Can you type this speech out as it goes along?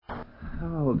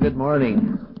Oh, good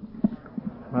morning.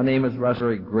 My name is Russ,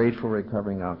 very grateful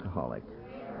recovering alcoholic.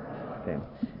 Okay.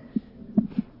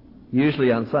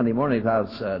 Usually on Sunday mornings I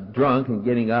was drunk and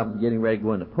getting up and getting ready to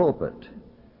go in the pulpit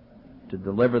to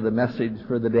deliver the message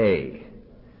for the day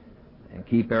and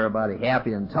keep everybody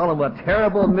happy and tell them what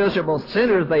terrible, miserable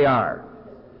sinners they are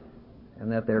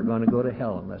and that they're going to go to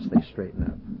hell unless they straighten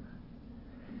up.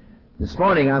 This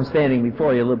morning I'm standing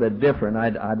before you a little bit different.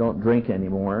 I don't drink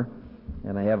anymore,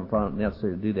 and I haven't found it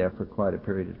necessary to do that for quite a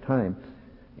period of time,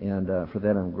 and for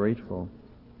that I'm grateful.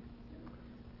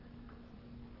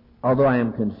 Although I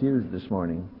am confused this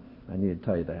morning, I need to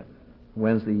tell you that.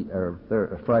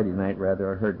 Friday night, I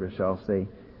heard Rochelle say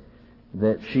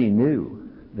that she knew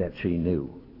that she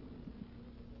knew.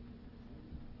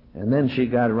 And then she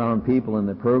got around people in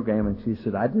the program and she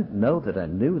said, I didn't know that I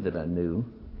knew that I knew.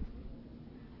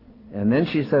 And then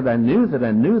she said, I knew that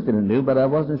I knew that I knew, but I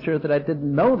wasn't sure that I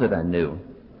didn't know that I knew.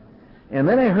 And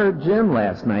then I heard Jim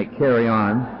last night carry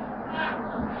on.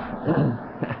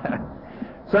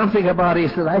 Something about, he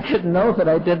said, I didn't know that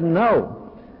I didn't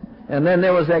know. And then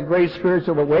there was that great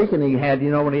spiritual awakening he had,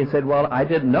 when he said, well, I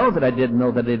didn't know that I didn't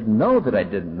know that I didn't know that I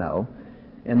didn't know.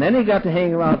 And then he got to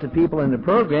hang around to people in the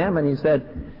program, and he said,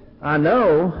 I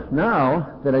know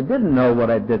now that I didn't know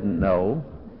what I didn't know.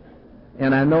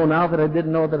 And I know now that I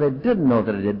didn't know that I didn't know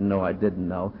that I didn't know I didn't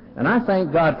know. And I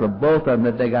thank God for both of them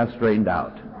that they got straightened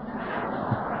out.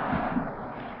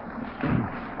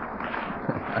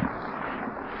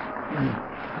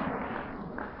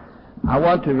 I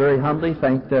want to very humbly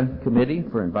thank the committee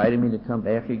for inviting me to come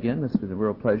back again. It's been a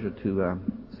real pleasure to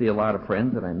see a lot of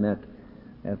friends that I met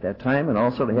at that time, and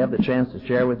also to have the chance to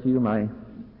share with you my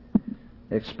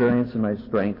experience and my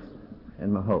strength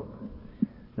and my hope.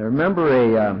 I remember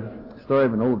a story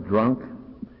of an old drunk,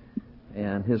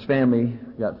 and his family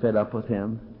got fed up with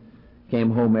him,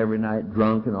 came home every night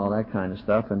drunk and all that kind of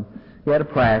stuff, and he had a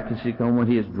practice. He'd come when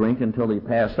he was drinking until he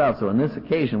passed out. So on this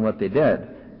occasion, what they did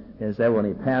is that when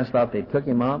he passed out, they took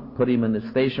him out, put him in the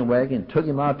station wagon, took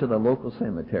him out to the local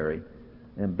cemetery,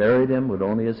 and buried him with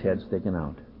only his head sticking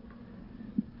out.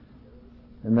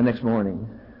 And the next morning,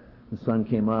 the sun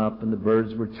came up, and the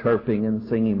birds were chirping and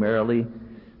singing merrily,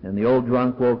 and the old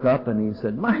drunk woke up, and he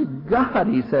said, my God,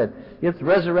 he said, it's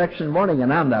resurrection morning,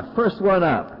 and I'm the first one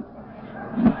up.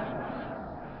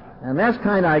 And that's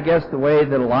kind of, I guess, the way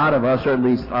that a lot of us, or at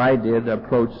least I did,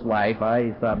 approach life.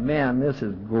 I thought, man, this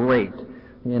is great,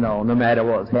 no matter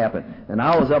what's happened. And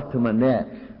I was up to my neck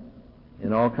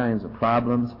in all kinds of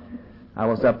problems. I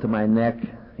was up to my neck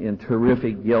in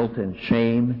terrific guilt and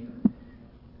shame.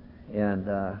 And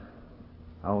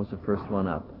I was the first one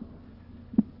up.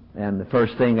 And the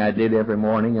first thing I did every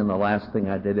morning and the last thing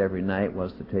I did every night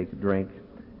was to take a drink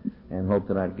and hope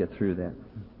that I'd get through that.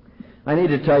 I need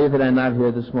to tell you that I'm not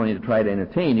here this morning to try to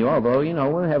entertain you, although,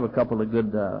 we'll have a couple of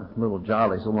good little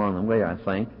jollies along the way, I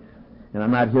think. And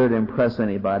I'm not here to impress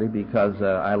anybody because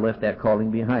I left that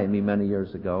calling behind me many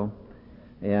years ago.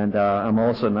 And I'm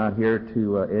also not here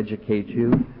to educate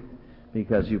you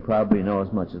because you probably know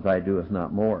as much as I do, if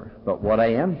not more. But what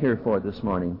I am here for this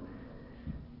morning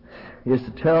is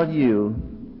to tell you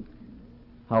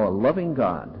how a loving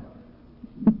God,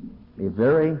 a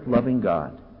very loving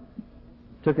God,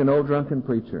 took an old drunken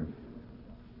preacher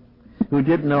who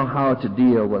didn't know how to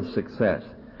deal with success,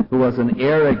 who was an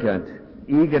arrogant,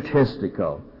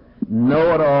 egotistical,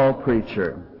 know-it-all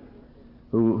preacher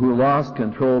who lost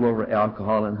control over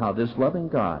alcohol, and how this loving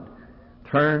God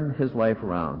turned his life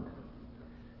around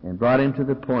and brought him to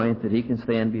the point that he can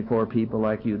stand before people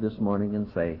like you this morning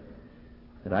and say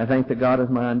that I thank the God of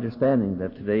my understanding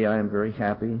that today I am very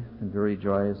happy and very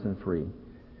joyous and free,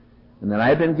 and that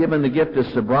I've been given the gift of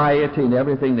sobriety and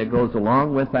everything that goes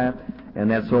along with that,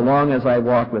 and that so long as I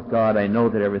walk with God, I know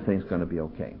that everything's going to be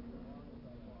okay.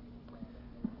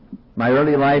 My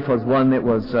early life was one that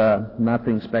was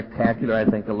nothing spectacular. I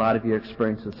think a lot of you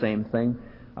experienced the same thing.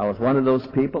 I was one of those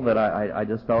people that I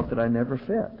just felt that I never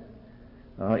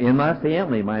fit. In my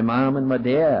family, my mom and my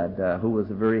dad, who was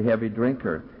a very heavy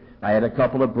drinker. I had a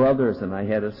couple of brothers and I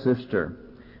had a sister.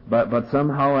 But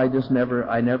somehow I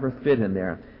never fit in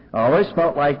there. I always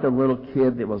felt like the little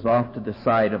kid that was off to the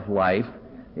side of life,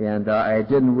 and I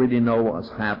didn't really know what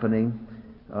was happening.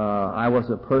 I was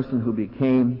a person who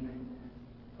became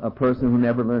a person who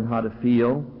never learned how to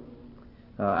feel.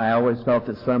 I always felt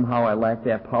that somehow I lacked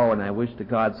that power, and I wish to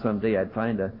God someday I'd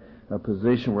find a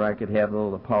position where I could have all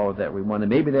the power that we wanted.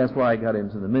 Maybe that's why I got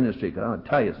into the ministry, because I want to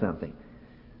tell you something.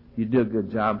 You do a good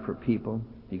job for people,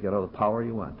 you get all the power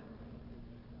you want.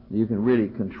 You can really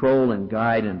control and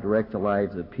guide and direct the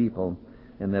lives of people,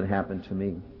 and that happened to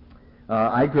me.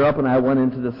 I grew up and I went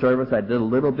into the service. I did a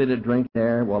little bit of drink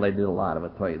there. Well, I did a lot of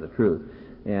it, to tell you the truth.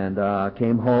 And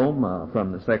came home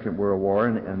from the Second World War,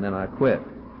 and then I quit.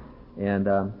 And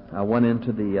I went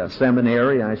into the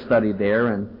seminary, and I studied there,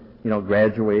 and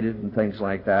graduated and things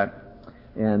like that.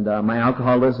 And my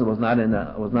alcoholism was not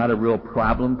a real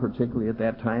problem, particularly at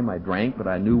that time. I drank, but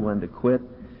I knew when to quit.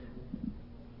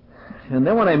 And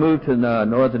then when I moved to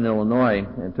northern Illinois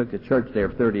and took a church there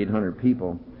of 3,800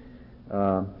 people,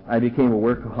 I became a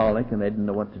workaholic, and I didn't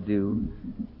know what to do,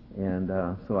 and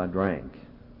so I drank.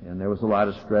 And there was a lot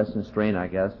of stress and strain, I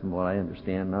guess, from what I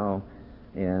understand now,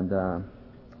 and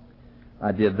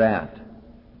I did that.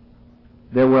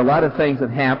 There were a lot of things that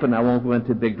happened. I won't go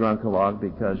into big drunkalog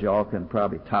because y'all can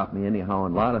probably top me anyhow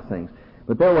on a lot of things.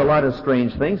 But there were a lot of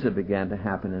strange things that began to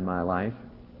happen in my life.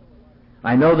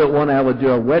 I know that when I would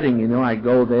do a wedding, I'd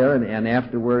go there, and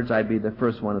afterwards I'd be the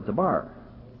first one at the bar.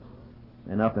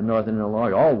 And up in northern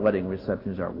Illinois, all wedding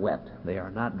receptions are wet. They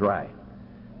are not dry.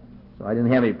 So I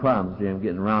didn't have any problems, Jim,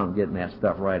 getting around and getting that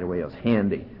stuff right away. It was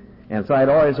handy. And so I'd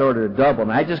always order a double,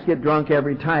 and I'd just get drunk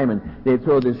every time, and they'd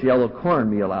throw this yellow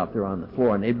cornmeal out there on the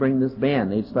floor, and they'd bring this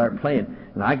band, they'd start playing,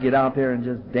 and I'd get out there and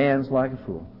just dance like a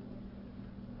fool.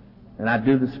 And I'd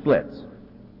do the splits.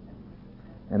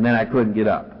 And then I couldn't get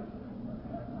up.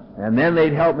 And then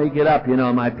they'd help me get up,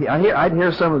 I'd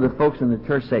hear some of the folks in the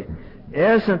church say,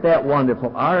 "Isn't that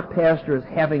wonderful? Our pastor is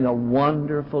having a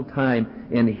wonderful time,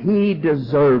 and he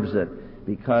deserves it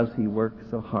because he works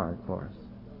so hard for us."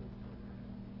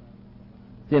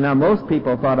 See, now most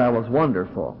people thought I was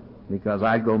wonderful because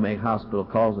I'd go make hospital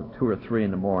calls at 2 or 3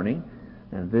 in the morning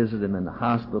and visit them in the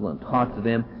hospital and talk to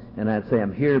them, and I'd say,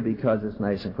 "I'm here because it's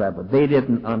nice and quiet." But they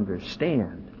didn't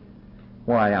understand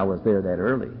why I was there that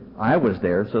early. I was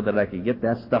there so that I could get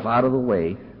that stuff out of the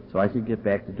way so I could get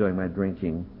back to doing my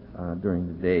drinking during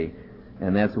the day,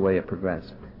 and that's the way it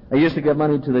progressed. I used to give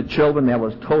money to the children. That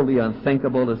was totally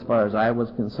unthinkable as far as I was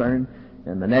concerned.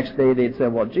 And the next day they'd say,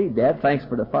 "Well, gee, Dad, thanks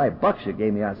for the $5 you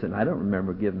gave me." I said, "I don't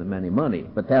remember giving them any money,"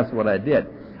 but that's what I did.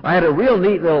 I had a real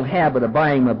neat little habit of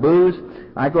buying my booze.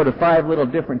 I'd go to 5 little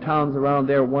different towns around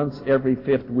there. Once every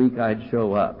 5th week I'd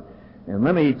show up. And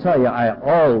let me tell you, I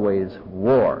always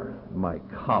wore my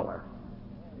collar.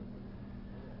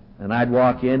 And I'd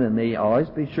walk in, and they'd always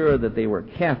be sure that they were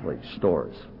Catholic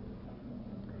stores.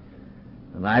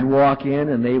 And I'd walk in,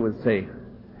 and they would say,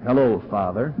 "Hello,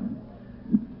 Father.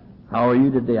 How are you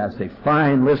today?" I'd say,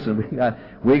 "Fine. Listen,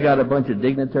 we got a bunch of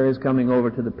dignitaries coming over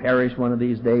to the parish one of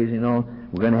these days,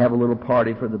 We're going to have a little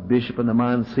party for the bishop and the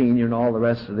Monsignor and all the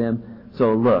rest of them.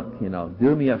 So look,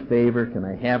 do me a favor. Can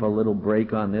I have a little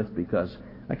break on this? Because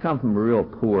I come from a real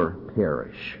poor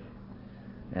parish."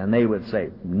 And they would say,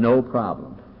 "No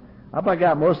problem. I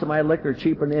got most of my liquor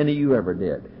cheaper than any of you ever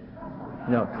did.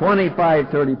 25,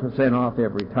 30% off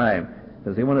every time,"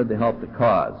 because they wanted to help the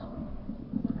cause.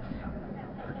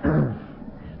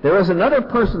 There is another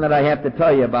person that I have to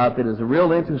tell you about that is a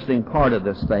real interesting part of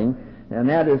this thing, and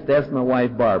that's my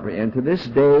wife, Barbara. And to this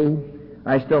day,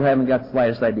 I still haven't got the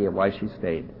slightest idea why she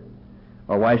stayed,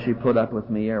 or why she put up with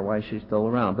me, or why she's still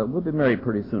around. But we'll be married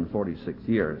pretty soon, 46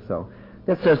 years. So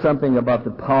that says something about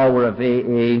the power of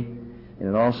AA, and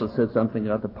it also says something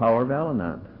about the power of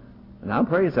Al-Anon. And I'll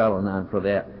praise Al-Anon for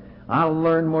that. I'll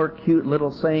learn more cute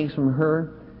little sayings from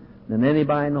her than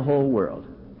anybody in the whole world.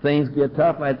 Things get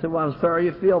tough, I'd say, "Well, I'm sorry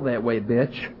you feel that way,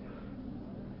 bitch.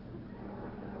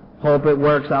 Hope it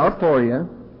works out for you.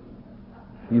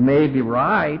 You may be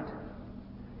right,"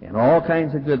 and all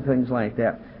kinds of good things like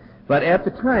that. But at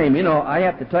the time, I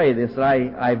have to tell you this,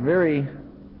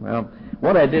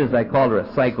 what I did is I called her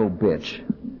a psycho bitch.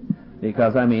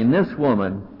 Because, this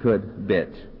woman could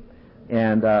bitch.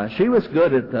 And she was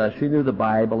good at, she knew the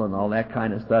Bible and all that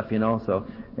kind of stuff, so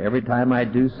every time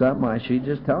I'd do something, she'd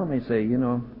just tell me, say,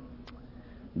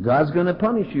 "God's going to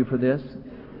punish you for this.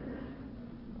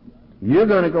 You're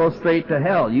going to go straight to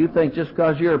hell. You think just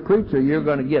because you're a preacher you're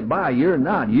going to get by. You're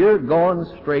not. You're going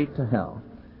straight to hell."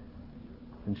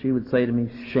 And she would say to me,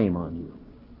 "Shame on you.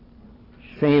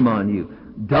 Shame on you.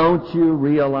 Don't you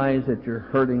realize that you're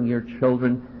hurting your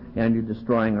children and you're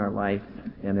destroying our life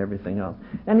and everything else?"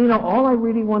 And all I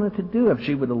really wanted to do, if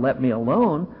she would have let me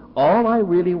alone, all I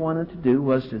really wanted to do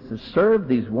was just to serve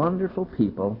these wonderful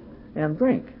people and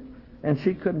drink. And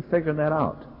she couldn't figure that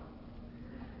out.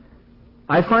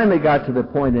 I finally got to the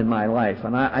point in my life,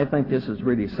 and I think this is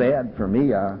really sad for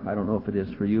me. I don't know if it is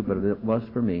for you, but it was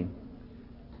for me,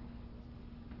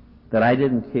 that I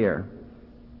didn't care.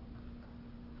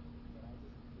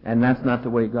 And that's not the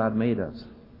way God made us.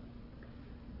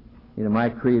 My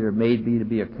Creator made me to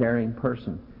be a caring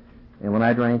person. And when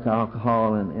I drank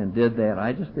alcohol and did that,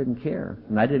 I just didn't care.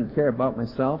 And I didn't care about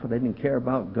myself, and I didn't care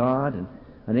about God, and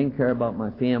I didn't care about my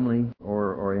family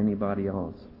or anybody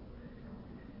else.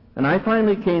 And I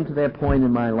finally came to that point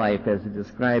in my life, as it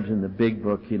describes in the big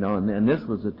book, and this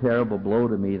was a terrible blow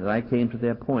to me, that I came to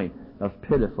that point of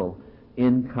pitiful,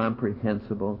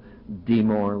 incomprehensible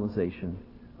demoralization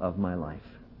of my life.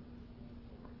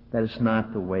 That is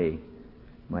not the way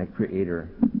my Creator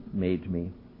made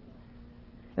me.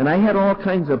 And I had all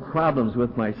kinds of problems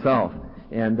with myself.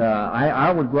 And I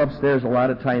would go upstairs a lot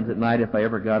of times at night if I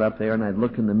ever got up there, and I'd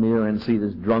look in the mirror and see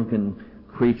this drunken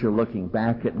creature looking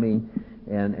back at me.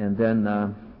 And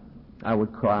then I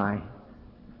would cry.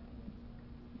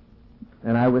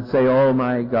 And I would say, oh,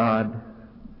 my God,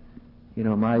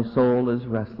 my soul is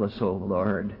restless, oh,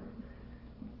 Lord.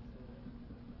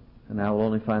 And I will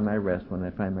only find my rest when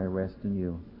I find my rest in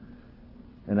you.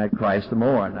 And I'd cry some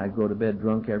more, and I'd go to bed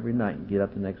drunk every night and get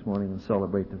up the next morning and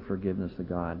celebrate the forgiveness of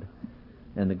God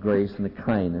and the grace and the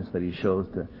kindness that He shows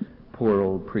to poor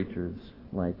old preachers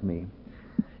like me.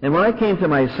 And when I came to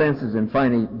my senses and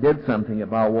finally did something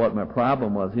about what my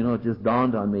problem was, it just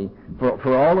dawned on me,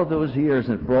 for all of those years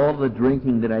and for all the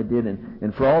drinking that I did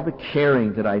and for all the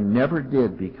caring that I never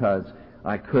did because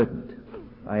I couldn't,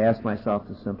 I asked myself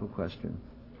the simple question,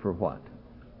 for what?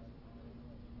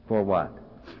 For what?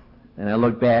 And I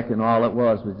looked back, and all it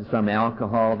was just some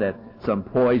alcohol, some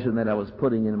poison that I was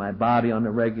putting in my body on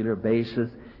a regular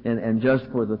basis, and just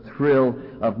for the thrill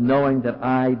of knowing that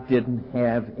I didn't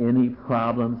have any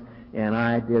problems, and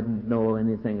I didn't know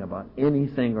anything about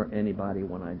anything or anybody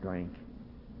when I drank.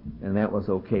 And that was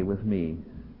okay with me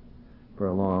for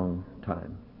a long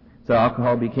time. So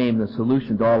alcohol became the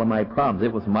solution to all of my problems.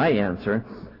 It was my answer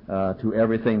to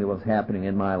everything that was happening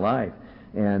in my life.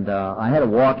 And I had a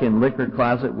walk-in liquor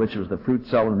closet, which was the fruit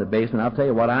cellar in the basement. I'll tell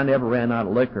you what, I never ran out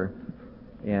of liquor.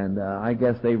 And I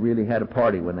guess they really had a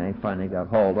party when they finally got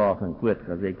hauled off and quit,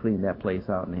 because they cleaned that place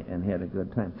out and had a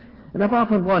good time. And I've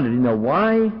often wondered,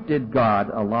 why did God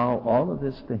allow all of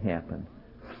this to happen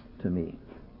to me?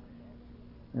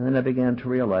 And then I began to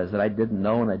realize that I didn't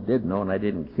know, and I did know, and I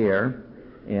didn't care.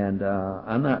 And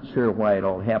I'm not sure why it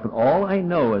all happened. All I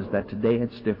know is that today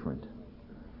it's different.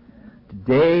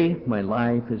 Today, my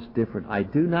life is different. I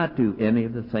do not do any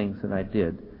of the things that I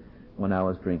did when I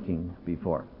was drinking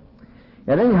before.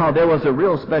 And anyhow, there was a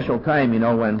real special time,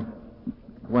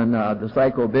 when the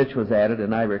psycho bitch was at it,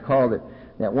 and I recall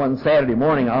that one Saturday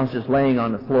morning I was just laying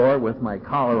on the floor with my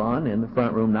collar on in the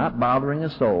front room, not bothering a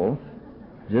soul,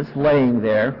 just laying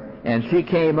there, and she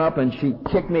came up and she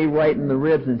kicked me right in the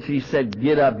ribs, and she said,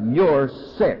 "Get up, you're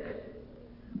sick.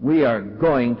 We are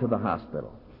going to the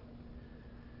hospital."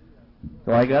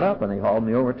 So I got up, and they hauled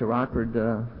me over to Rockford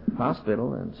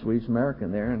Hospital and Swedish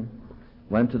American there, and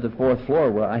went to the 4th floor,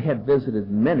 where I had visited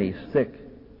many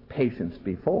sick patients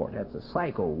before. That's a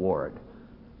psycho ward.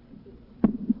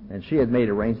 And she had made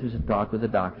arrangements to talk with the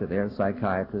doctor there, a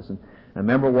psychiatrist. And I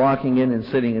remember walking in and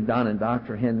sitting down in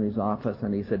Dr. Henry's office,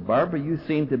 and he said, "Barbara, you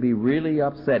seem to be really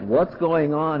upset. What's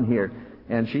going on here?"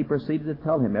 And she proceeded to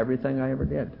tell him everything I ever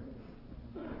did.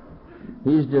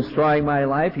 He's destroying my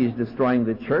life. He's destroying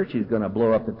the church. He's going to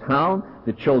blow up the town.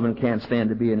 The children can't stand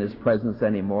to be in his presence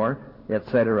anymore,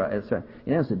 etc., etc.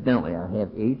 And incidentally, I have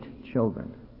 8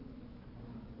 children,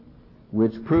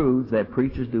 which proves that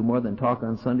preachers do more than talk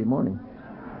on Sunday morning.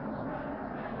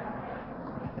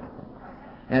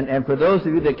 And for those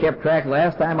of you that kept track,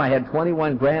 last time I had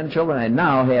 21 grandchildren. I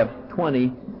now have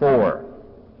 24.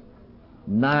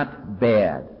 Not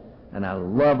bad. And I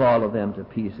love all of them to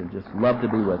pieces, and just love to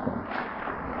be with them.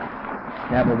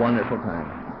 Have a wonderful time.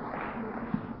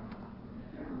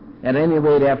 At any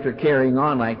rate, after carrying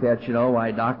on like that,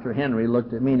 why Dr. Henry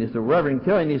looked at me and he said, "Reverend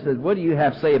Killian," he said, "what do you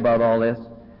have to say about all this?"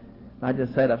 I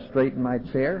just sat up straight in my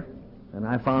chair, and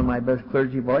I found my best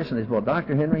clergy voice, and he said, "Well,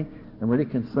 Dr. Henry, I'm really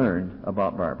concerned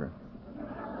about Barbara."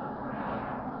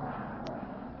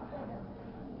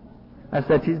 I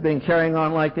said, "She's been carrying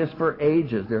on like this for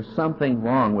ages. There's something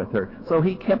wrong with her." So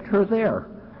he kept her there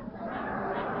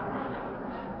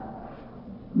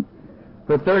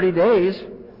for 30 days.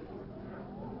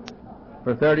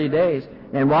 For 30 days.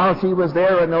 And while she was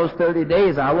there in those 30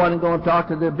 days, I wasn't going to talk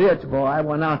to the bitch. Boy, I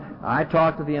went out. I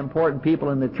talked to the important people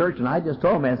in the church, and I just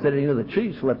told them, I said, the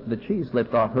cheese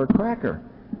slipped off her cracker.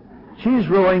 She's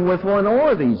rowing with one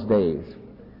oar these days.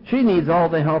 She needs all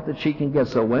the help that she can get.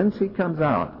 So when she comes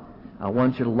out, I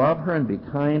want you to love her and be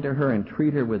kind to her and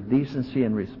treat her with decency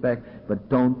and respect, but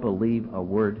don't believe a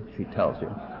word she tells you.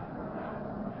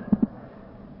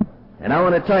 And I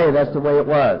want to tell you that's the way it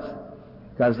was,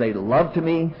 because they loved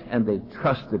me and they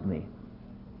trusted me.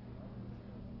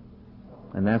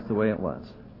 And that's the way it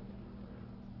was.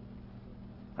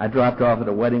 I dropped her off at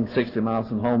a wedding 60 miles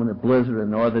from home in a blizzard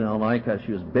in northern Illinois because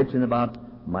she was bitching about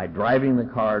my driving the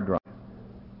car drunk.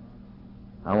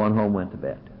 I went home, went to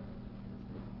bed.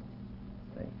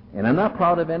 And I'm not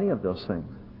proud of any of those things.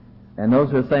 And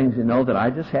those are things, that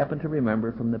I just happen to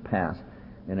remember from the past.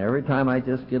 And every time I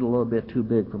just get a little bit too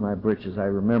big for my britches, I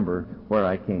remember where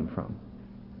I came from.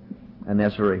 And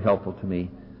that's very helpful to me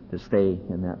to stay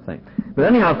in that thing. But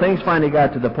anyhow, things finally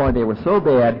got to the point they were so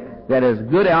bad that as a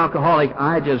good alcoholic,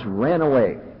 I just ran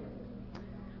away.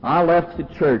 I left the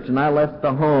church, and I left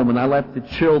the home, and I left the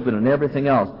children and everything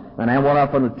else. And I went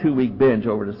off on a 2-week binge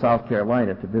over to South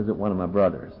Carolina to visit one of my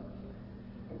brothers.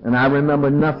 And I remember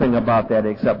nothing about that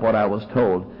except what I was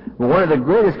told. But one of the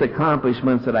greatest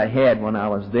accomplishments that I had when I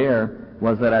was there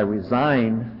was that I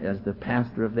resigned as the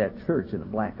pastor of that church in a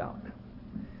blackout.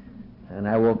 And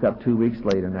I woke up 2 weeks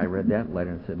later and I read that letter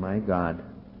and said, my God,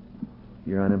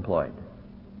 you're unemployed.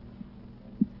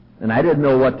 And I didn't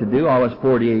know what to do. I was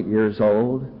 48 years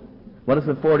old. What does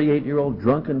a 48-year-old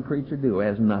drunken preacher do? He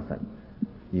has nothing.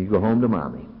 You go home to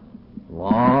Mommy.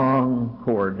 Long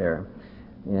cord there.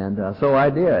 And so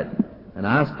I did. And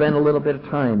I spent a little bit of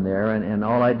time there, and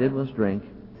all I did was drink.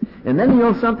 And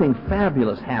then, something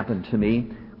fabulous happened to me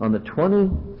on the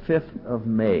 25th of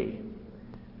May,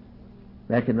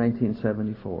 back in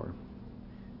 1974.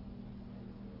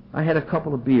 I had a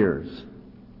couple of beers.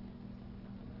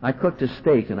 I cooked a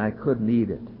steak, and I couldn't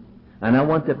eat it. And I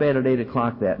went to bed at 8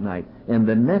 o'clock that night. And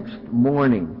the next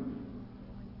morning,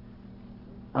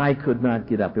 I could not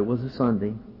get up. It was a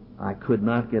Sunday. I could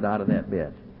not get out of that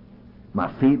bed.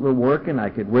 My feet were working. I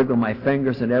could wiggle my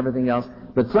fingers and everything else.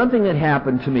 But something had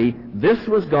happened to me. This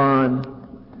was gone.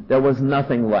 There was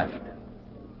nothing left.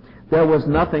 There was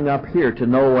nothing up here to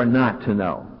know or not to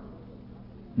know.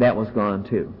 That was gone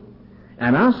too.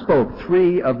 And I spoke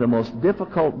 3 of the most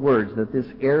difficult words that this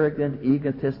arrogant,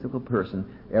 egotistical person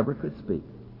ever could speak.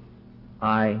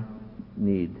 I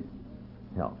need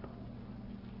help.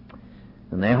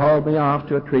 And they hauled me off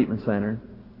to a treatment center.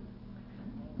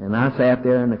 And I sat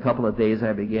there, and in a couple of days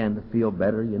I began to feel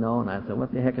better, and I said,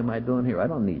 what the heck am I doing here? I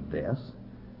don't need this.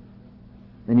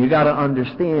 And you got to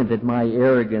understand that my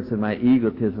arrogance and my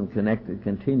egotism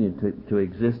continued to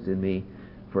exist in me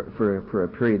for a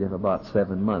period of about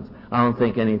 7 months. I don't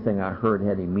think anything I heard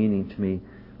had any meaning to me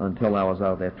until I was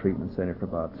out of that treatment center for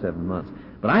about 7 months.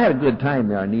 But I had a good time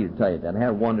there, I need to tell you that. I had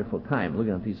a wonderful time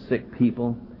looking at these sick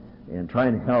people and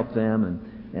trying to help them.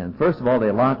 And first of all,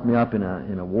 they locked me up in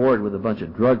a ward with a bunch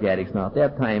of drug addicts. Now, at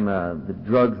that time, the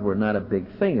drugs were not a big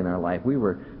thing in our life. We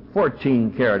were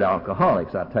 14-carat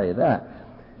alcoholics, I'll tell you that.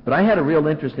 But I had a real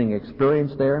interesting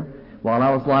experience there. While I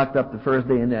was locked up the first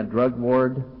day in that drug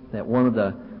ward, that one of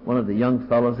the young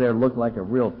fellows there looked like a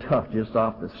real tough just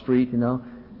off the street,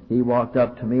 He walked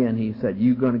up to me and he said,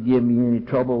 you going to give me any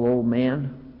trouble, old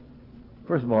man?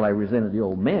 First of all, I resented the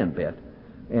old man bit.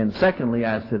 And secondly,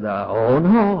 I said, oh,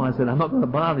 no. I said, I'm not going to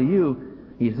bother you.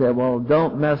 He said, well,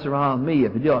 don't mess around with me.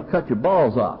 If you do, I'll cut your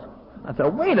balls off. I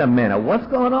said, wait a minute. What's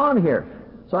going on here?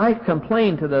 So I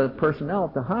complained to the personnel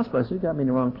at the hospital. I said, you got me in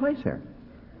the wrong place here.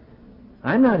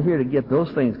 I'm not here to get those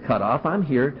things cut off. I'm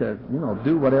here to,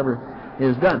 do whatever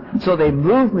is done. So they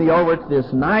moved me over to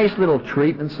this nice little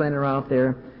treatment center out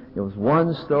there. It was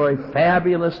one story,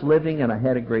 fabulous living, and I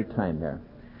had a great time there.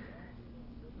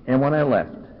 And when I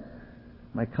left,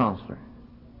 my counselor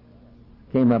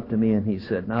came up to me and he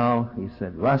said,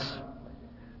 Russ,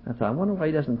 I thought, I wonder why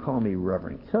he doesn't call me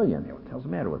Reverend Killian. What the hell's the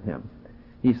matter with him?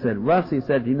 He said, Russ,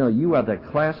 you are the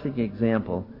classic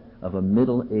example of a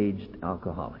middle-aged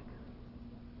alcoholic.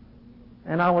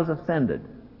 And I was offended.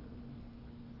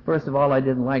 First of all, I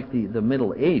didn't like the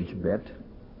middle-age bit.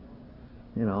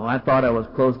 I thought I was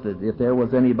close to, if there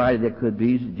was anybody that could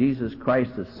be Jesus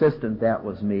Christ's assistant, that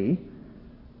was me.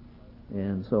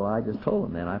 And so I just told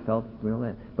him that. I felt real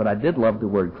bad. But I did love the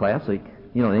word classic.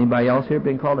 Anybody else here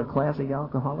been called a classic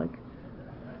alcoholic?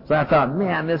 So I thought,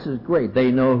 man, this is great.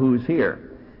 They know who's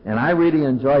here. And I really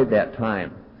enjoyed that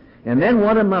time. And then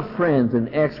one of my friends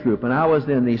in X group,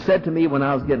 and he said to me when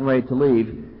I was getting ready to leave,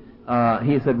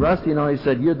 he said, Russ, he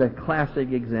said, you're the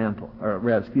classic example.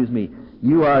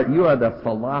 You are the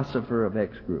philosopher of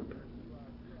X group.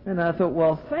 And I thought,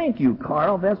 well, thank you,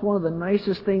 Carl. That's one of the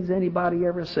nicest things anybody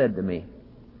ever said to me.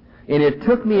 And it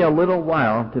took me a little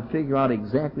while to figure out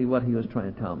exactly what he was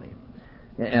trying to tell me.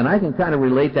 And I can kind of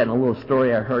relate that in a little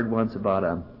story I heard once about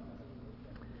a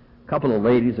couple of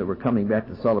ladies that were coming back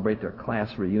to celebrate their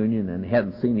class reunion and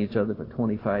hadn't seen each other for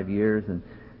 25 years.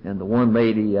 And the one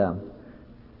lady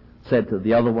said to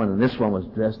the other one, and this one was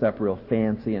dressed up real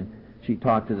fancy, and she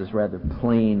talked to this rather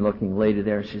plain-looking lady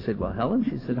there. She said, well, Helen,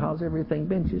 she said, how's everything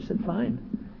been? She said, fine.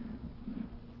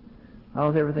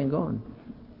 How's everything going?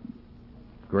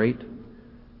 Great.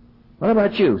 What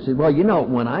about you? He said, well, you know,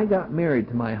 when I got married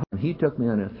to my husband, he took me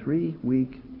on a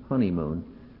 3-week honeymoon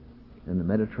in the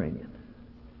Mediterranean.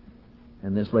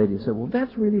 And this lady said, well,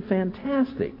 that's really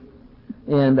fantastic.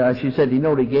 And she said, you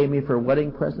know what he gave me for a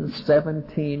wedding present?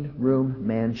 17-room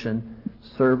mansion,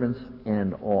 servants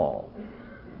and all.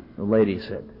 The lady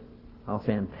said, how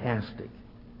fantastic.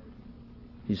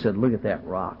 She said, look at that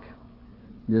rock.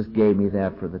 Just gave me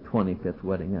that for the 25th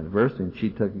wedding anniversary. And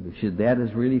she said, that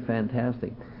is really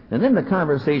fantastic. And then the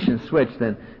conversation switched,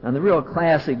 and the real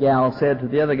classy gal said to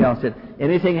the other gal, said,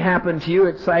 anything happened to you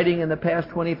exciting in the past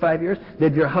 25 years?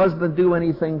 Did your husband do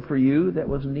anything for you that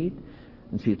was neat?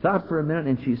 And she thought for a minute,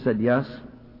 and she said, yes.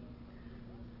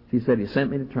 She said, he sent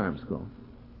me to charm school.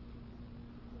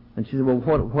 And she said, well,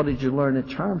 what did you learn at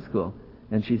charm school?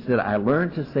 And she said, I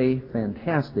learned to say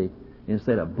fantastic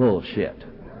instead of bullshit.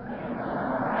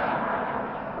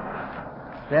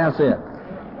 That's it.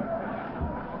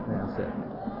 That's it.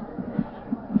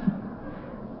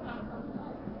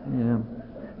 Yeah.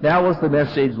 That was the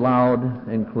message, loud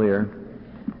and clear.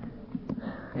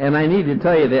 And I need to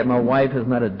tell you that my wife is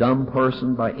not a dumb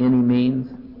person by any means.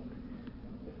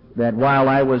 That while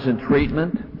I was in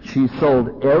treatment, she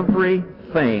sold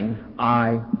everything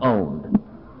I owned.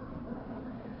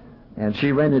 And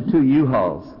she rented 2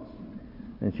 U-Hauls.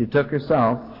 And she took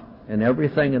herself and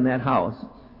everything in that house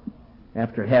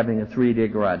after having a 3-day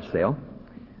garage sale.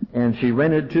 And she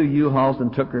rented 2 U-Hauls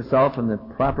and took herself and the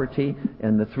property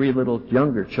and the 3 little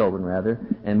younger children, rather,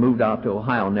 and moved out to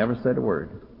Ohio. Never said a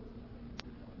word.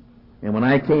 And when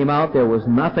I came out, there was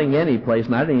nothing any place,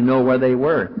 and I didn't even know where they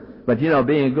were. But, you know,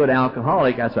 being a good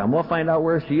alcoholic, I said, I'm going to find out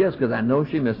where she is because I know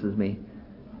she misses me.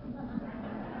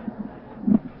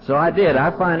 So I did.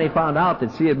 I finally found out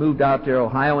that she had moved out to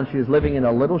Ohio, and she was living in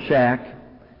a little shack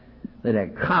that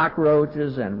had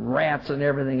cockroaches and rats and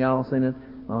everything else in it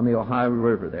on the Ohio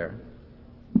River there.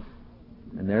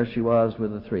 And there she was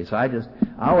with the 3. So I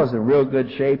was in real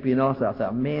good shape, you know, so I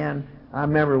thought, man, I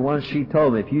remember once she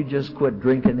told me, if you just quit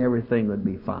drinking, everything would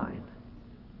be fine.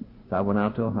 So I went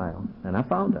out to Ohio, and I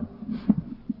found her.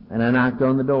 And I knocked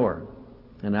on the door.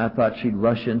 And I thought she'd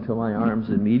rush into my arms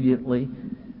immediately,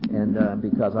 and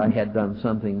because I had done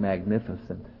something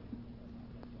magnificent.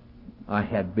 I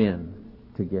had been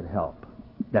to get help.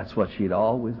 That's what she'd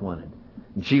always wanted.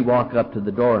 And she walked up to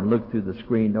the door and looked through the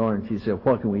screen door, and she said,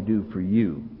 what can we do for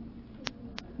you?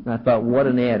 And I thought, what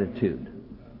an attitude.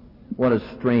 What a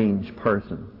strange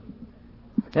person.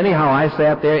 Anyhow, I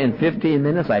sat there. In 15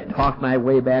 minutes, I talked my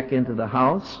way back into the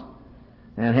house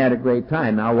and had a great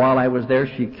time. Now, while I was there,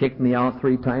 she kicked me out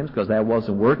 3 times because I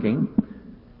wasn't working.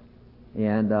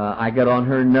 And I got on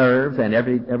her nerves, and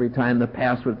every time the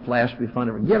past would flash before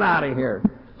her, get out of here.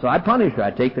 So I punished her.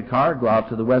 I'd take the car, go out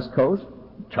to the West Coast,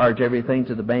 charge everything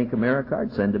to the Bank of America,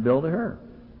 send a bill to her.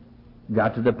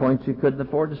 Got to the point she couldn't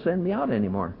afford to send me out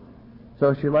anymore.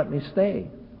 So she let me stay.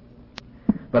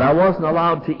 But I wasn't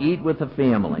allowed to eat with the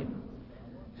family.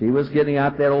 She was getting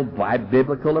out that old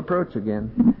biblical approach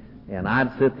again. And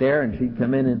I'd sit there, and she'd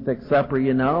come in and fix supper,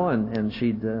 you know, and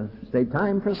she'd say,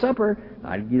 time for supper.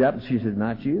 I'd get up, and she said,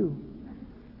 not you.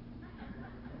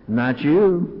 Not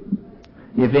you.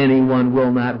 If anyone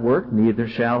will not work, neither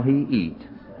shall he eat.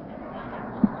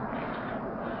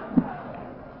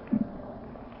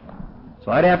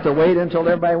 So I'd have to wait until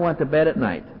everybody went to bed at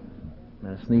night.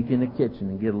 And I'd sneak in the kitchen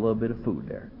and get a little bit of food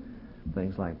there.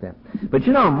 Things like that. But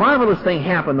you know, a marvelous thing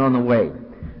happened on the way.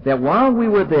 That while we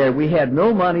were there, we had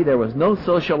no money, there was no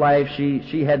social life.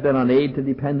 She had been on aid to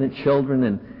dependent children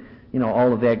and, you know,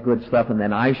 all of that good stuff. And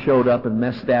then I showed up and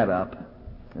messed that up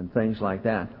and things like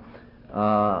that.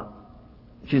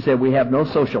 She said, we have no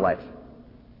social life.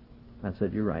 I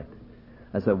said, you're right.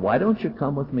 I said, why don't you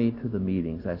come with me to the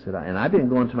meetings? I said, and I've been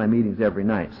going to my meetings every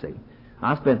night, see.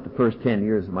 I spent the first 10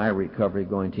 years of my recovery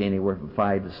going to anywhere from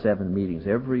 5 to 7 meetings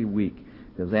every week,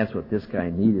 because that's what this guy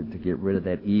needed to get rid of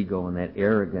that ego and that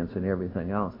arrogance and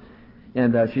everything else.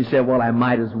 And she said, well, I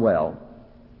might as well.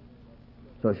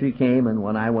 So she came, and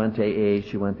when I went to AA,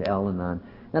 she went to Al-Anon.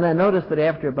 And I noticed that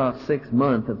after about 6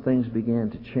 months, that things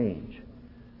began to change.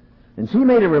 And she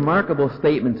made a remarkable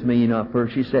statement to me, you know, at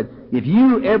first. She said, if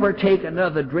you ever take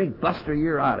another drink, Buster,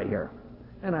 you're out of here.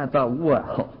 And I thought,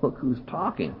 well, look who's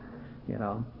talking, you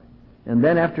know. And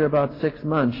then after about 6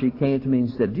 months, she came to me and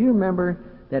said, do you remember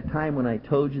that time when I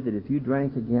told you that if you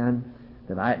drank again,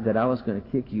 that I was going to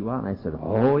kick you out? And I said,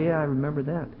 oh, yeah, I remember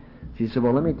that. She said,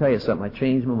 well, let me tell you something. I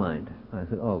changed my mind. I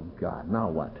said, oh, God, now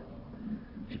what?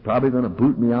 She's probably going to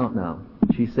boot me out now.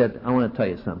 She said, I want to tell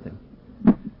you something.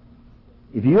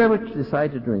 If you ever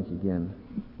decide to drink again,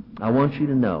 I want you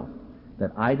to know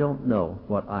that I don't know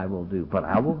what I will do, but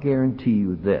I will guarantee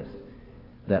you this,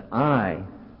 that I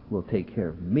will take care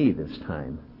of me this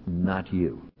time, not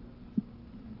you.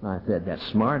 I said, that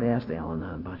smart-ass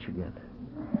Al-Anon bunch again.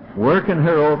 Working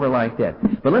her over like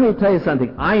that. But let me tell you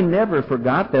something. I never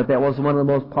forgot that. That was one of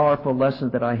the most powerful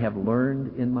lessons that I have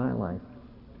learned in my life.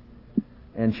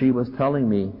 And she was telling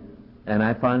me, and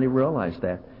I finally realized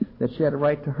that she had a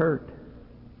right to hurt.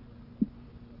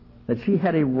 That she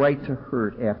had a right to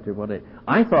hurt after what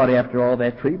I thought after all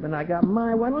that treatment I got,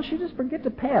 why don't you just forget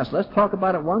the past? Let's talk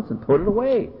about it once and put it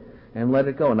away and let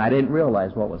it go. And I didn't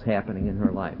realize what was happening in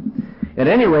her life. At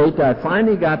any rate, I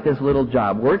finally got this little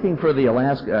job working for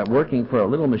a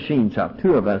little machine shop,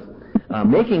 two of us,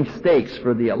 making steaks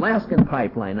for the Alaskan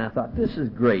pipeline. I thought, this is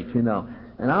great, you know.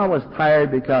 And I was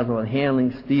tired because I was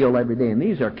handling steel every day. And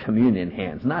these are communion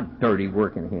hands, not dirty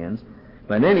working hands.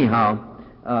 But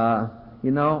anyhow,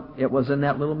 you know, it was in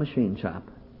that little machine shop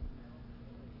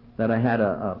that I had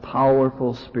a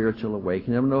powerful spiritual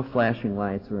awakening. There were no flashing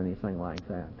lights or anything like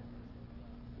that.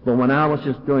 But when I was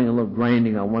just doing a little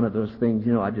grinding on one of those things,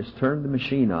 you know, I just turned the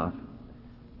machine off.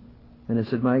 And I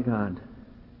said, my God,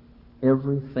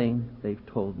 everything they've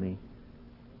told me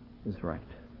is right.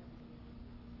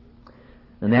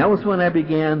 And that was when I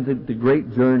began the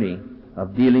great journey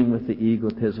of dealing with the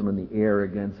egotism and the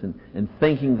arrogance and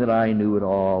thinking that I knew it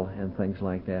all and things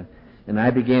like that. And I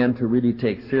began to really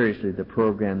take seriously the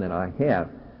program that I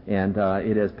have. And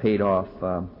it has paid off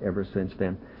ever since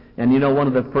then. And you know, one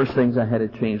of the first things I had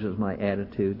to change was my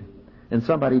attitude. And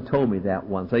somebody told me that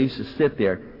once. I used to sit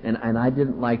there, and I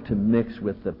didn't like to mix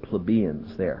with the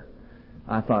plebeians there.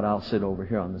 I thought, I'll sit over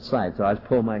here on the side. So I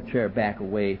pull my chair back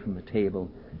away from the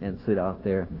table and sit out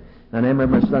there. And I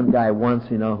remember some guy once,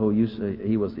 you know, who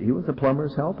he was a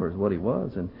plumber's helper is what he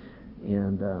was. And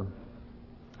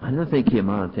I didn't think he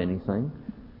amounted to anything.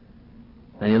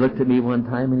 And he looked at me one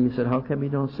time and he said, how come you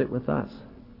don't sit with us?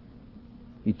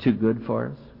 You too good for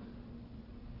us?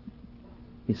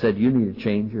 He said, you need to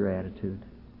change your attitude.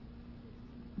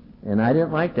 And I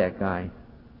didn't like that guy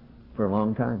for a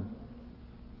long time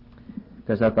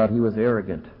because I thought he was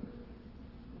arrogant.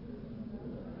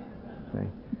 Okay.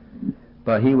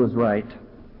 But he was right.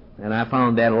 And I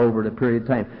found that over the period of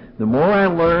time. The more I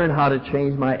learn how to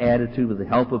change my attitude with the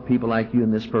help of people like you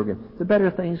in this program, the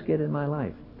better things get in my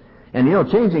life. And you know,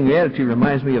 changing your attitude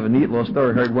reminds me of a neat little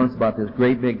story I heard once about this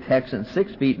great big Texan,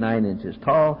 6 feet 9 inches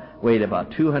tall, weighed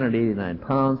about 289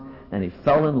 pounds, and he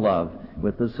fell in love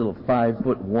with this little 5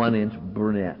 foot 1 inch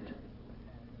brunette.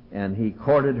 And he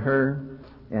courted her,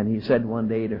 and he said one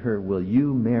day to her, will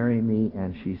you marry me?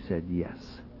 And she said yes.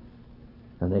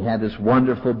 And they had this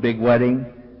wonderful big wedding,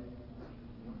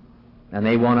 and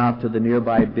they went out to the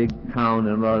nearby big town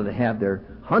in order to have their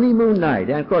honeymoon night.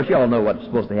 And of course, you all know what's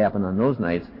supposed to happen on those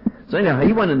nights. So anyhow,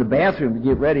 he went in the bathroom to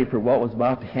get ready for what was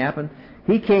about to happen.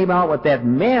 He came out with that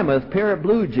mammoth pair of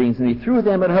blue jeans, and he threw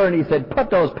them at her, and he said, put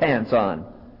those pants on.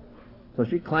 So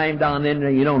she climbed down in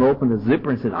there, you know, and opened the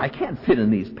zipper and said, I can't fit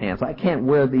in these pants. I can't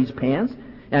wear these pants.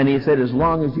 And he said, as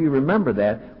long as you remember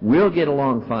that, we'll get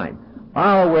along fine.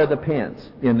 I'll wear the pants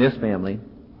in this family.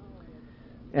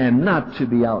 And not to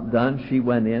be outdone, she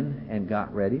went in and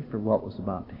got ready for what was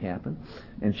about to happen.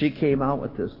 And she came out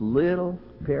with this little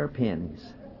pair of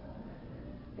panties.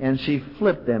 And she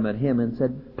flipped them at him and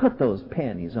said, put those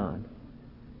panties on.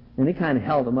 And he kind of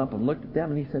held them up and looked at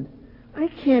them and he said, I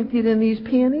can't get in these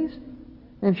panties.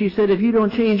 And she said, if you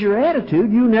don't change your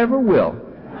attitude, you never will.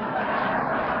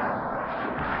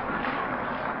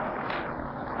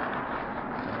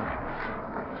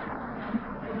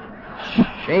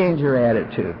 Change your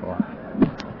attitude, boy.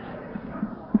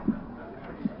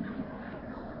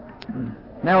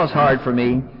 That was hard for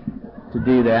me to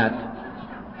do that,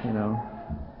 you know.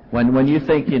 When you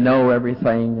think you know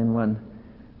everything, and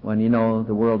when you know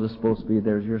the world is supposed to be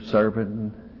there's your servant,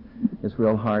 and it's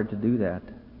real hard to do that.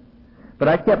 But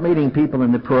I kept meeting people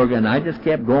in the program, and I just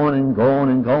kept going and going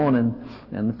and going,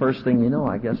 and the first thing you know,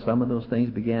 I guess some of those things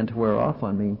began to wear off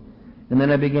on me. And then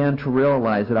I began to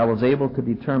realize that I was able to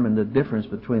determine the difference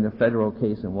between a federal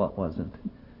case and what wasn't,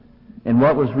 and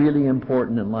what was really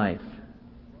important in life.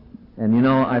 And you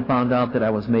know, I found out that I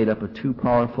was made up of two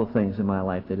powerful things in my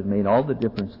life that have made all the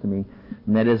difference to me,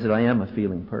 and that is that I am a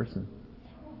feeling person,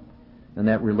 and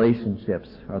that relationships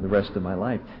are the rest of my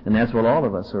life, and that's what all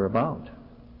of us are about.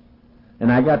 And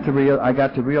I got to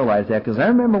realize that, because I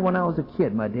remember when I was a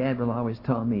kid, my dad would always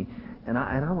tell me, and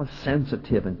I was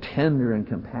sensitive and tender and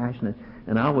compassionate,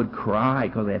 and I would cry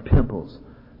because I had pimples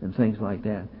and things like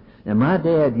that. And my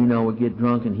dad, would get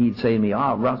drunk and he'd say to me,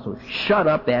 "Oh, Russell, shut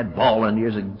up that bawling of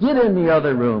yours and get in the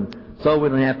other room so we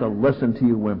don't have to listen to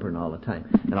you whimpering all the time."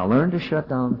 And I learned to shut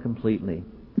down completely.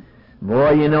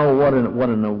 Boy, what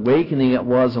an awakening it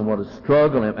was, and what a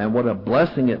struggle and what a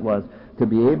blessing it was to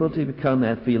be able to become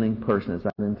that feeling person as I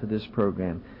went into this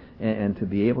program, and to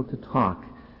be able to talk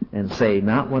and say,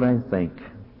 not what I think,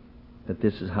 but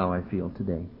this is how I feel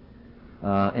today.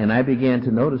 And I began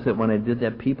to notice that when I did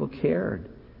that, people cared,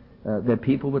 that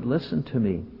people would listen to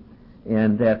me,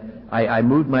 and that I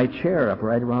moved my chair up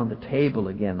right around the table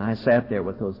again. I sat there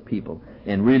with those people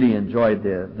and really enjoyed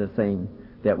the thing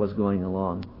that was going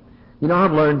along.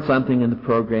 I've learned something in the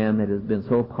program that has been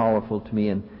so powerful to me,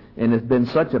 and it's been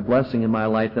such a blessing in my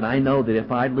life, that I know that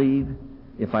if I leave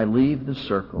the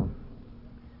circle,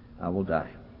 I will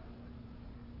die.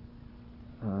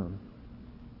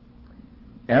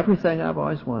 Everything I've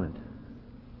always wanted,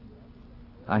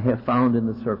 I have found in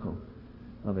the circle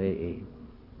of AA.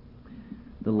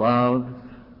 The love,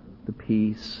 the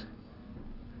peace,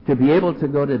 to be able to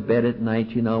go to bed at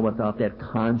night, without that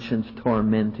conscience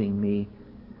tormenting me,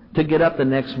 to get up the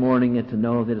next morning and to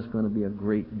know that it's going to be a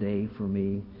great day for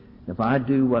me. If I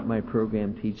do what my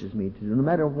program teaches me to do, no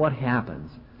matter what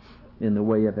happens in the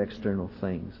way of external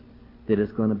things, that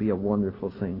it's going to be a wonderful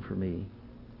thing for me.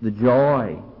 The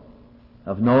joy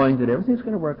of knowing that everything's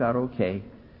going to work out okay,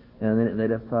 and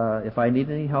that if I need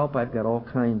any help, I've got all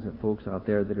kinds of folks out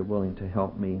there that are willing to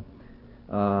help me.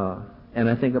 And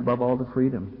I think above all, the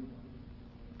freedom.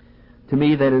 To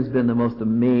me, that has been the most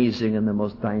amazing and the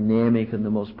most dynamic and the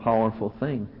most powerful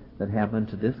thing that happened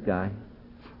to this guy.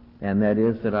 And that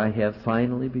is that I have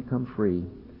finally become free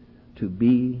to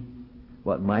be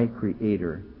what my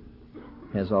Creator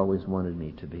has always wanted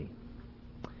me to be.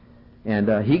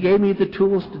 And He gave me the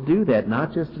tools to do that,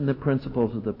 not just in the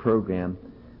principles of the program,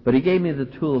 but He gave me the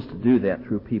tools to do that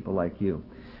through people like you.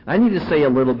 I need to say a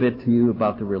little bit to you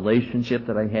about the relationship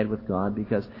that I had with God,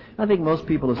 because I think most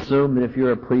people assume that if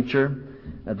you're a preacher,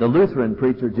 the Lutheran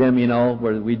preacher, Jim,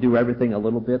 where we do everything a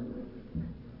little bit,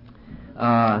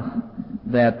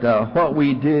 that what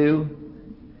we do,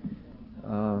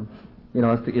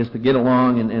 is to get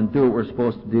along and do what we're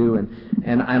supposed to do.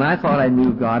 And I thought I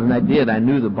knew God, and I did. I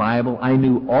knew the Bible. I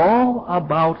knew all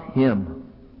about Him.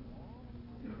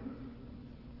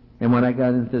 And when I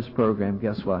got into this program,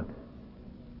 guess what?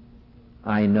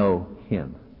 I know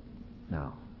Him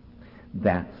now.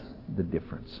 That's the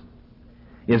difference.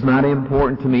 It's not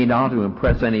important to me now to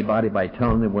impress anybody by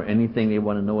telling them where anything they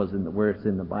want to know is where it's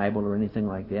in the Bible or anything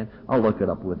like that. I'll look it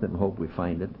up with it and hope we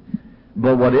find it.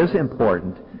 But what is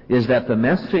important is that the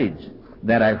message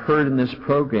that I heard in this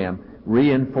program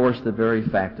reinforced the very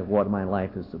fact of what my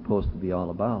life is supposed to be all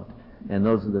about. And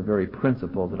those are the very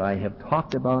principles that I have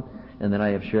talked about and that I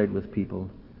have shared with people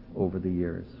over the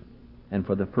years. And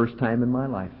for the first time in my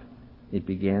life, it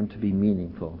began to be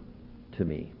meaningful to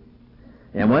me.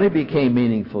 And when it became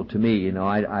meaningful to me,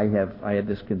 I have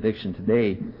this conviction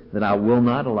today that I will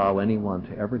not allow anyone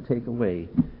to ever take away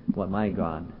what my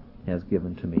God has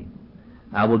given to me.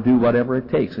 I will do whatever it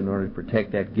takes in order to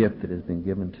protect that gift that has been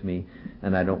given to me,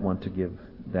 and I don't want to give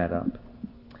that up.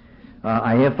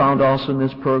 I have found also in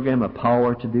this program a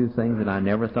power to do things that I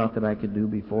never thought that I could do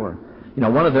before.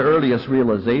 One of the earliest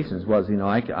realizations was,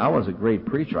 I was a great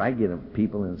preacher. I'd get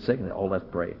people in sickness, let's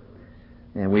pray.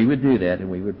 And we would do that, and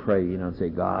we would pray, and say,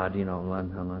 God,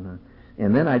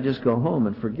 and then I'd just go home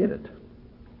and forget it,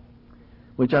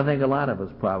 which I think a lot of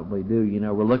us probably do.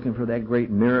 We're looking for that great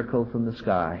miracle from the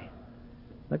sky.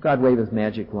 Let God wave His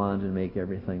magic wand and make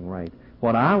everything right.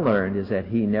 What I learned is that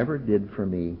He never did for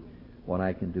me what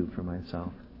I can do for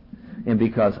myself. And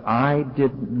because I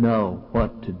didn't know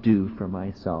what to do for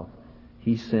myself,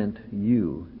 He sent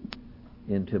you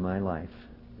into my life,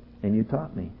 and you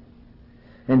taught me.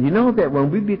 And you know that when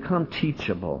we become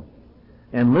teachable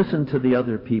and listen to the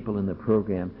other people in the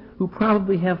program who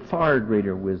probably have far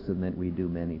greater wisdom than we do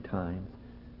many times,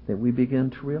 that we begin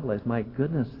to realize, my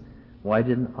goodness, why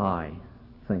didn't I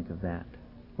think of that?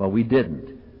 Well, we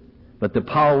didn't. But the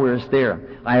power is there.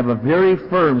 I have a very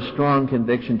firm, strong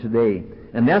conviction today,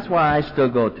 and that's why I still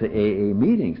go to AA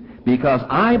meetings, because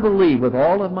I believe with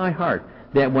all of my heart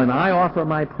that when I offer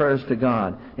my prayers to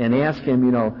God and ask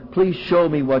Him, please show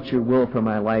me what your will for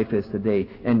my life is today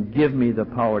and give me the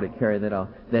power to carry that out,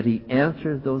 that He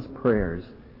answers those prayers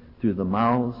through the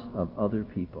mouths of other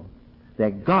people,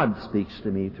 that God speaks to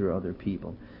me through other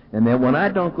people, and that when I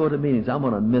don't go to meetings, I'm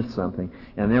going to miss something,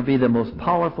 and there'll be the most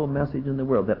powerful message in the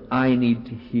world that I need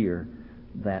to hear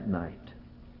that night,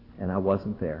 and I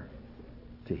wasn't there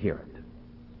to hear it.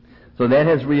 So that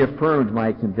has reaffirmed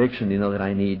my conviction, that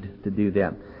I need to do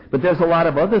that. But there's a lot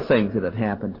of other things that have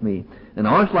happened to me. And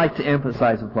I always like to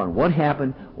emphasize upon what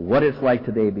happened, what it's like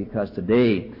today, because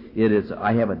today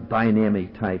I have a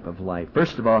dynamic type of life.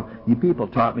 First of all, you people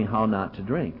taught me how not to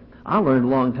drink. I learned a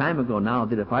long time ago now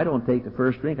that if I don't take the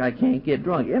first drink, I can't get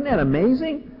drunk. Isn't that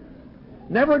amazing?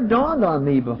 Never dawned on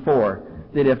me before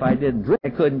that if I didn't drink, I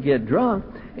couldn't get drunk.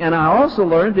 And I also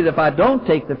learned that if I don't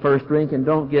take the first drink and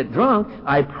don't get drunk,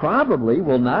 I probably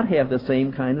will not have the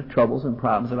same kind of troubles and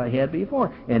problems that I had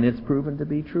before. And it's proven to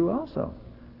be true also.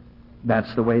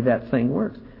 That's the way that thing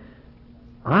works.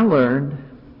 I learned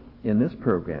in this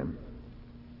program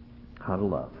how to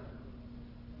love.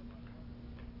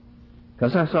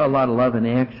 Because I saw a lot of love in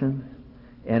action,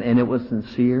 and it was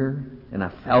sincere, and I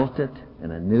felt it,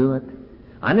 and I knew it.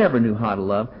 I never knew how to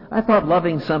love. I thought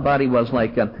loving somebody was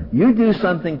like, you do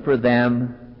something for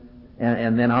them,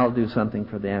 and then I'll do something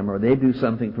for them, or they do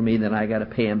something for me, then I got to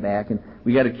pay them back, and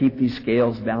we got to keep these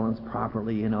scales balanced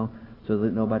properly, so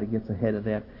that nobody gets ahead of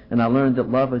that. And I learned that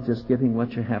love is just giving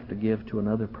what you have to give to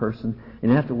another person, and you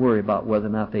don't have to worry about whether or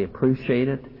not they appreciate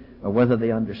it, or whether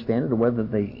they understand it, or whether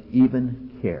they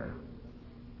even care.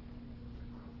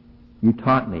 You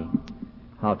taught me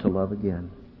how to love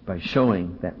again by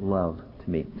showing that love to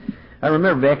me. I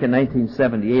remember back in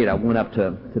 1978, I went up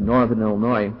to northern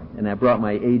Illinois, and I brought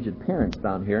my aged parents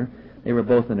down here. They were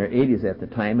both in their 80s at the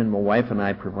time, and my wife and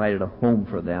I provided a home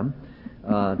for them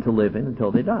to live in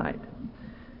until they died.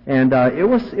 And it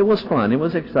was fun. It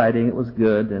was exciting. It was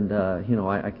good. And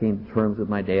I came to terms with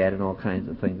my dad and all kinds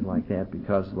of things like that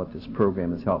because of what this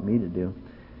program has helped me to do.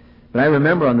 But I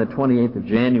remember on the 28th of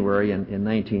January in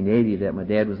 1980 that my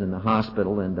dad was in the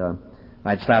hospital, and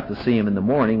I'd stopped to see him in the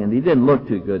morning, and he didn't look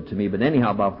too good to me. But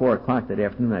anyhow, about 4 o'clock that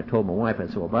afternoon, I told my wife, I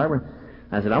said, well, Barbara,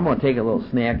 I said, I'm going to take a little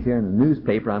snack here in the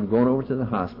newspaper. I'm going over to the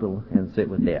hospital and sit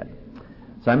with Dad.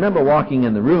 So I remember walking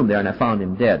in the room there, and I found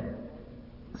him dead.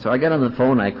 So I got on the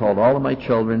phone, I called all of my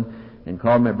children and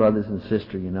called my brothers and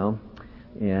sister,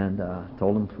 and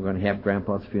told them we're going to have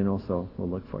Grandpa's funeral, so we'll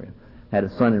look for you. Had a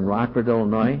son in Rockford,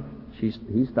 Illinois.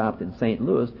 He stopped in St.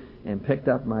 Louis and picked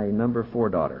up my number 4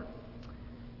 daughter.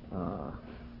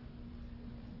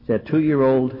 She had a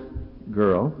 2-year-old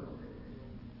girl,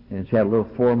 and she had a little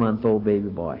 4-month-old baby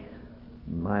boy,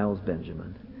 Miles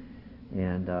Benjamin.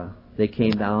 And they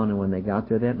came down, and when they got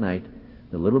there that night,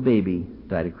 the little baby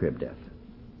died of crib death.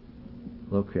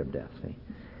 Little crib death, see.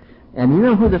 And you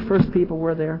know who the first people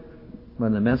were there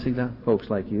when the message got? Folks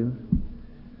like you.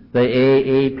 The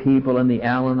AA people and the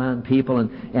Al-Anon people,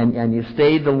 and you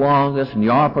stayed the longest, and you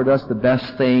offered us the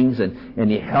best things, and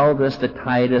you held us the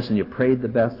tightest, and you prayed the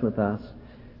best with us.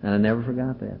 And I never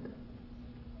forgot that.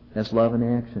 That's love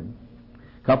in action.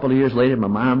 A couple of years later, my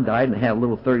mom died, and I had a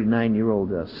little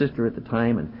 39-year-old sister at the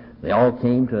time, and they all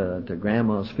came to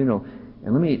Grandma's funeral.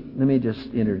 And let me just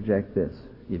interject this.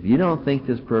 If you don't think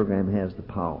this program has the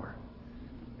power,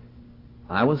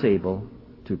 I was able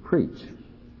to preach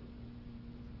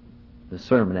the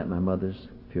sermon at my mother's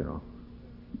funeral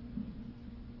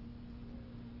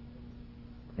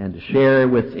and to share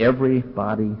with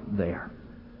everybody there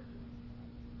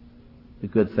the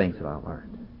good things that I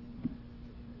learned.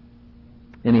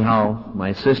 Anyhow,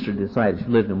 my sister decided, she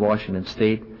lived in Washington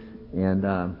State, and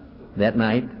that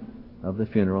night of the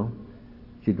funeral,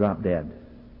 she dropped dead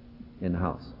in the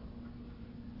house.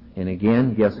 And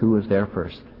again, guess who was there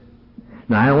first?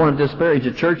 Now, I don't want to disparage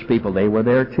the church people. They were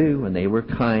there too, and they were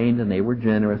kind, and they were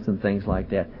generous and things like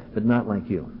that, but not like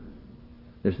you.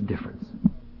 There's a difference.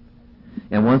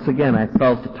 And once again, I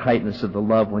felt the tightness of the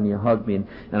love when you hugged me,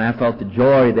 and I felt the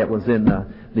joy that was in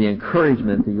the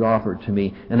encouragement that you offered to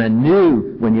me. And I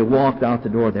knew when you walked out the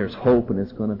door, there's hope, and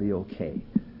it's going to be okay,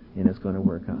 and it's going to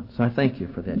work out. So I thank you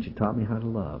for that. You taught me how to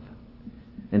love.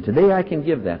 And today I can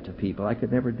give that to people. I could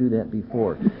never do that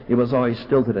before. It was always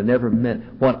stilted. I never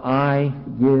meant. What I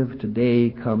give today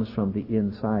comes from the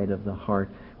inside of the heart,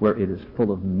 where it is full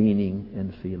of meaning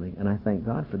and feeling. And I thank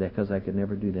God for that, because I could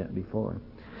never do that before.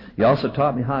 You also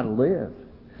taught me how to live.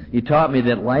 You taught me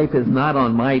that life is not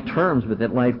on my terms, but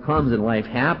that life comes and life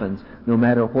happens no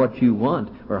matter what you want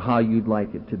or how you'd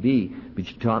like it to be. But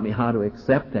you taught me how to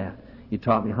accept that. You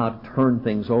taught me how to turn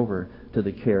things over to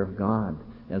the care of God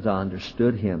as I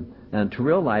understood Him, and to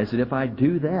realize that if I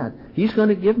do that, He's going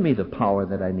to give me the power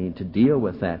that I need to deal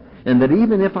with that. And that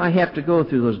even if I have to go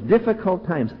through those difficult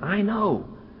times, I know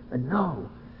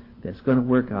that it's going to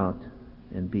work out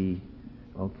and be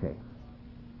okay.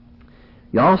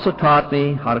 You also taught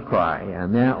me how to cry,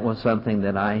 and that was something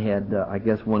that I had,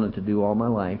 wanted to do all my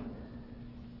life,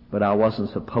 but I wasn't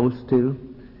supposed to.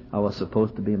 I was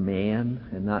supposed to be a man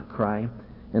and not cry.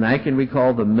 And I can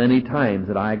recall the many times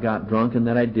that I got drunk and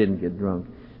that I didn't get drunk.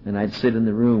 And I'd sit in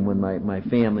the room when my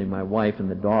family, my wife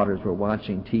and the daughters were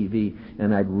watching TV,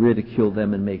 and I'd ridicule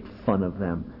them and make fun of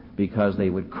them because they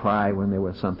would cry when there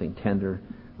was something tender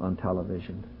on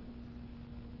television.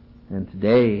 And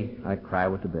today, I cry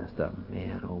with the best of them.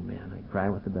 Man, oh man, I cry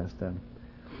with the best of them.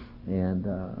 And,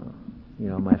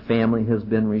 my family has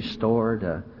been restored.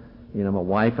 My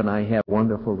wife and I have a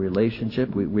wonderful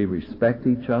relationship. We respect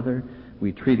each other.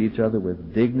 We treat each other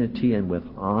with dignity and with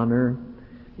honor.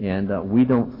 And we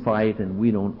don't fight and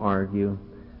we don't argue.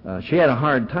 She had a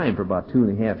hard time for about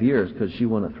 2.5 years because she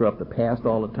wanted to throw up the past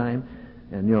all the time.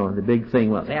 And, the big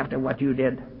thing was, after what you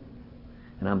did.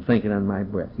 And I'm thinking on my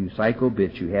breath, you psycho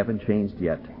bitch, you haven't changed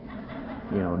yet.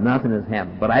 Nothing has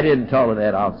happened. But I didn't tell her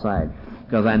that outside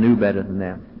because I knew better than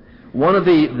that. One of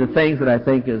the things that I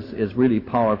think is really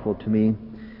powerful to me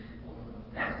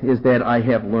is that I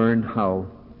have learned how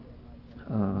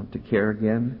to care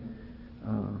again.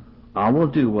 I will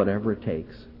do whatever it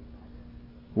takes,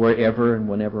 wherever and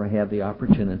whenever I have the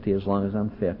opportunity, as long as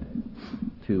I'm fit,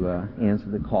 to answer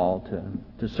the call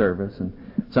to service. And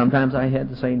sometimes I had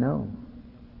to say no.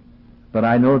 But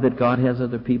I know that God has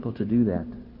other people to do that.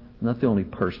 I'm not the only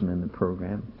person in the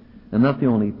program. I'm not the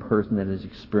only person that has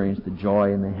experienced the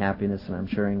joy and the happiness that I'm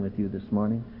sharing with you this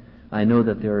morning. I know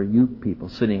that there are you people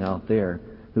sitting out there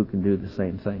who can do the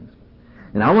same things.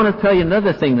 And I want to tell you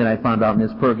another thing that I found out in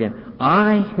this program.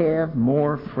 I have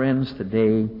more friends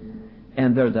today,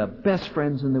 and they're the best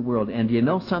friends in the world. And do you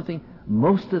know something?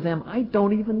 Most of them I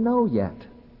don't even know yet,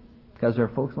 because they're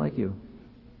folks like you.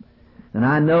 And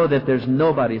I know that there's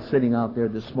nobody sitting out there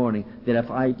this morning that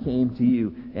if I came to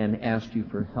you and asked you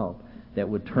for help, that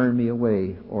would turn me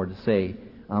away or to say,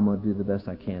 I'm going to do the best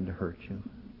I can to hurt you.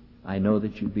 I know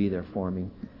that you'd be there for me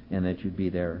and that you'd be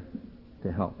there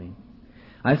to help me.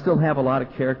 I still have a lot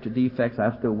of character defects.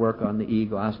 I still work on the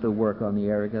ego. I still work on the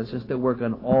arrogance. I still work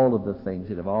on all of the things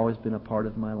that have always been a part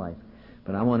of my life.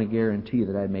 But I want to guarantee you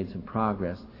that I've made some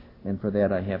progress, and for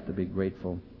that I have to be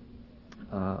grateful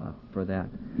for that.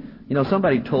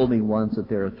 Somebody told me once that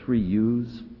there are 3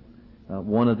 yous.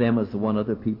 One of them is the one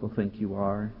other people think you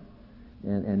are.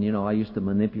 And I used to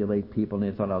manipulate people,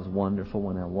 and they thought I was wonderful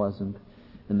when I wasn't.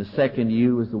 And the second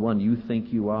you is the one you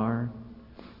think you are.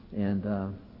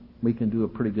 And we can do a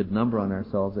pretty good number on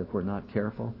ourselves if we're not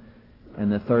careful.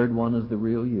 And the third one is the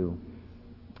real you.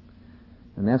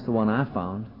 And that's the one I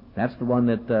found. That's the one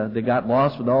that got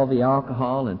lost with all the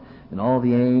alcohol and all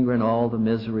the anger and all the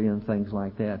misery and things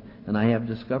like that. And I have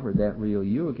discovered that real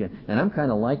you again. And I'm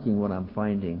kind of liking what I'm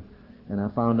finding. And I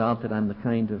found out that I'm the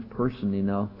kind of person,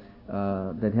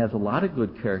 that has a lot of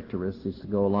good characteristics to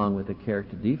go along with the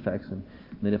character defects. And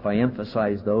that if I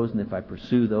emphasize those and if I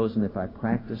pursue those and if I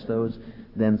practice those,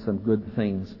 then some good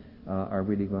things are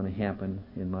really going to happen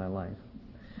in my life.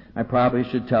 I probably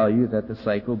should tell you that the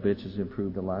psycho bitch has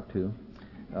improved a lot too.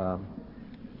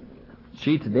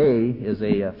 She today is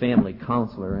a family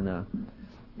counselor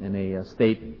in a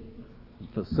state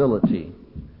facility,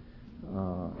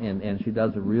 and she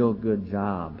does a real good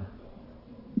job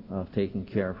of taking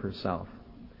care of herself,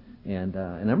 and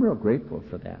I'm real grateful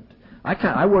for that.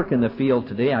 I work in the field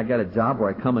today. I got a job where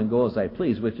I come and go as I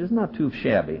please, which is not too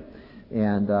shabby,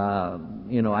 and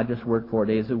I just work 4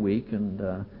 days a week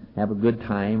and have a good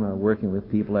time working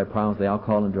with people who have problems with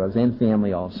alcohol and drugs, and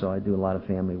family also. I do a lot of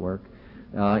family work.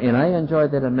 And I enjoy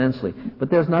that immensely. But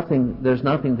there's nothing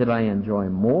that I enjoy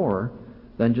more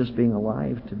than just being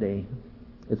alive today.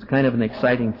 It's kind of an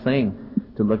exciting thing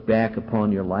to look back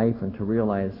upon your life and to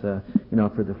realize, for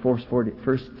the first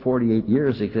 48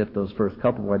 years, except those first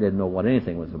couple where I didn't know what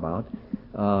anything was about,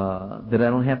 that I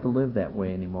don't have to live that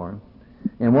way anymore.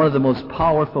 And one of the most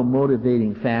powerful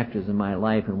motivating factors in my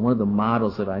life, and one of the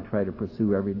models that I try to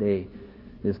pursue every day,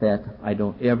 is that I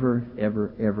don't ever,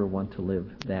 ever, ever want to live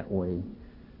that way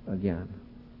again.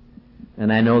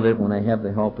 And I know that when I have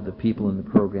the help of the people in the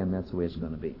program, that's the way it's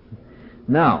going to be.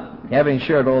 Now, having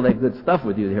shared all that good stuff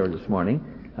with you here this morning,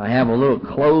 I have a little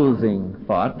closing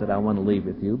thought that I want to leave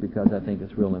with you because I think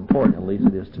it's real important, at least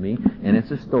it is to me, and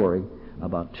it's a story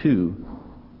about 2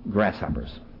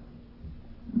 grasshoppers.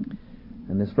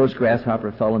 And this first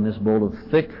grasshopper fell in this bowl of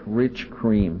thick, rich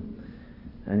cream.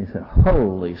 And he said,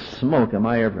 holy smoke, am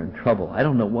I ever in trouble? I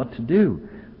don't know what to do.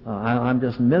 I'm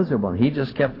just miserable. And he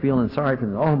just kept feeling sorry for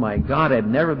him. Oh, my God, I've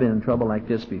never been in trouble like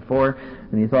this before.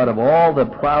 And he thought of all the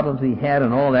problems he had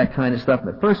and all that kind of stuff.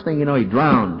 And the first thing you know, he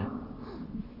drowned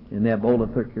in that bowl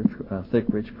of thick,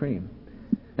 rich cream.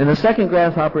 And the second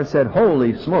grasshopper said,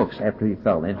 holy smokes, after he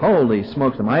fell in. Holy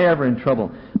smokes, am I ever in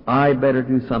trouble? I better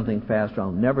do something fast or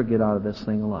I'll never get out of this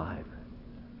thing alive.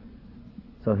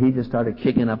 So he just started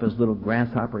kicking up his little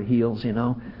grasshopper heels,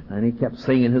 and he kept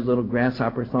singing his little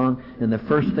grasshopper song. And the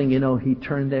first thing you know, he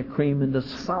turned that cream into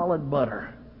solid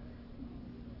butter.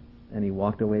 And he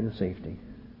walked away to safety.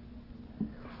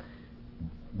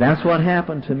 That's what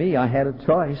happened to me. I had a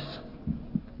choice.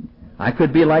 I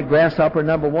could be like grasshopper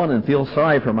number one and feel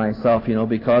sorry for myself,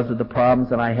 because of the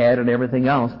problems that I had and everything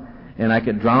else. And I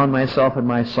could drown myself in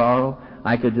my sorrow.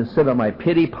 I could just sit on my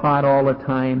pity pot all the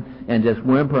time and just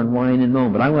whimper and whine and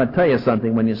moan. But I'm going to tell you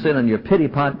something. When you sit on your pity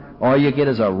pot, all you get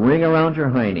is a ring around your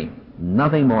hiney.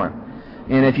 Nothing more.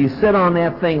 And if you sit on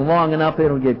that thing long enough,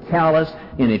 it'll get calloused.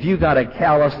 And if you got a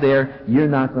callus there, you're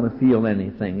not going to feel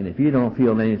anything. And if you don't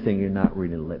feel anything, you're not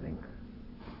really living.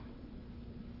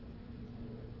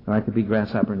 Or I could be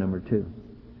grasshopper number two.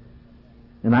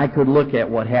 And I could look at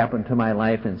what happened to my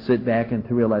life and sit back and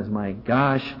to realize, my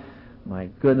gosh, my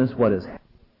goodness, what is happening?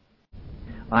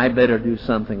 I better do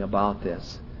something about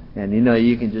this. And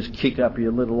you can just kick up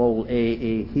your little old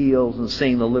AA heels and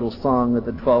sing the little song with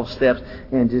the 12 steps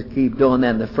and just keep doing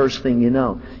that. And the first thing you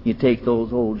know, you take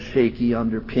those old shaky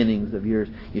underpinnings of yours,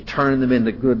 you turn them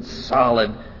into good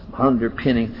solid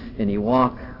underpinnings, and you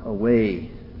walk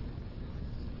away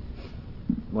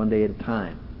one day at a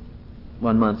time,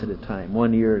 1 month at a time,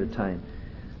 1 year at a time,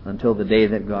 until the day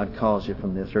that God calls you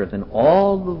from this earth. And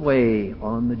all the way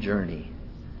on the journey,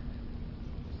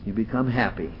 you become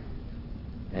happy,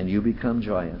 and you become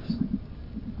joyous,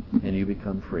 and you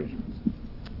become free.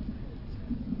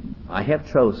 I have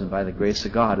chosen, by the grace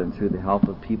of God and through the help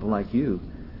of people like you,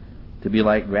 to be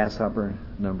like grasshopper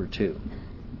number two.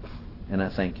 And I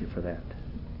thank you for that.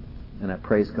 And I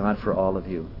praise God for all of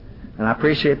you. And I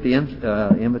appreciate the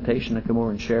invitation to come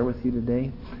over and share with you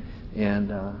today.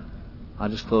 And I'll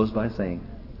just close by saying,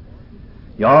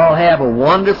 you all have a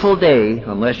wonderful day,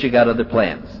 unless you got other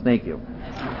plans. Thank you.